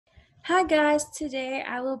Hi guys, today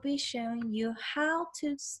I will be showing you how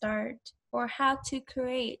to start or how to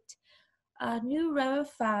create a new revit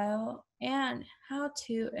file and how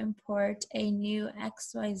to import a new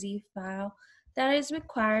XYZ file that is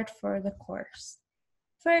required for the course.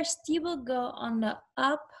 First, you will go on the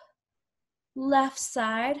up left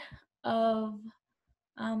side of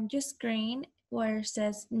your screen where it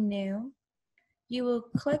says new. You will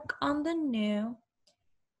click on the new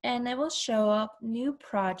and it will show up new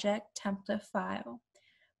project template file.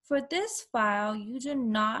 For this file, you do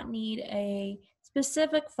not need a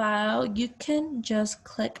specific file. You can just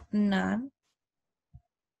click none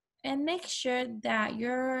and make sure that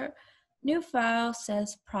your new file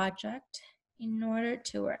says project in order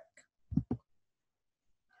to work.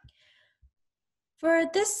 For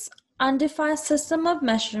this undefined system of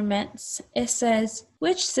measurements, it says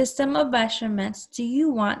which system of measurements do you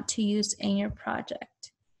want to use in your project.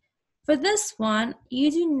 For this one, you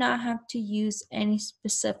do not have to use any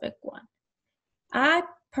specific one. I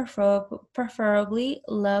preferably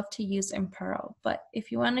love to use Imperial, but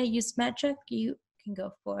if you want to use metric, you can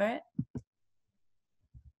go for it.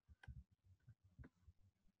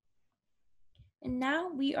 And now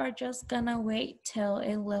we are just gonna wait till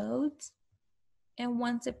it loads. And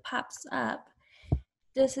once it pops up,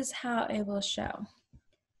 this is how it will show.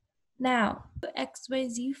 Now, the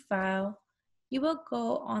XYZ file, you will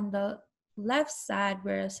go on the left side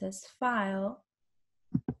where it says File,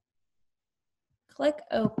 click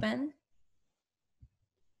Open,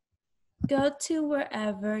 go to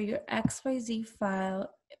wherever your XYZ file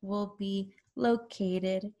will be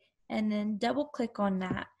located, and then double click on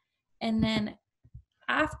that. And then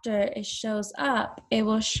after it shows up, it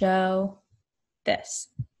will show this.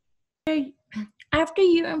 After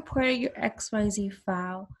you import your XYZ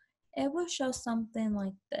file, it will show something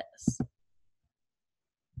like this.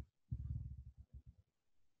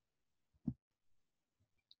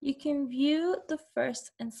 You can view the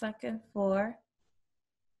first and second floor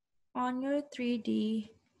on your 3D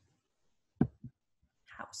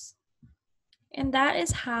house. And that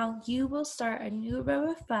is how you will start a new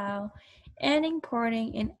revit file and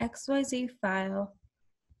importing an XYZ file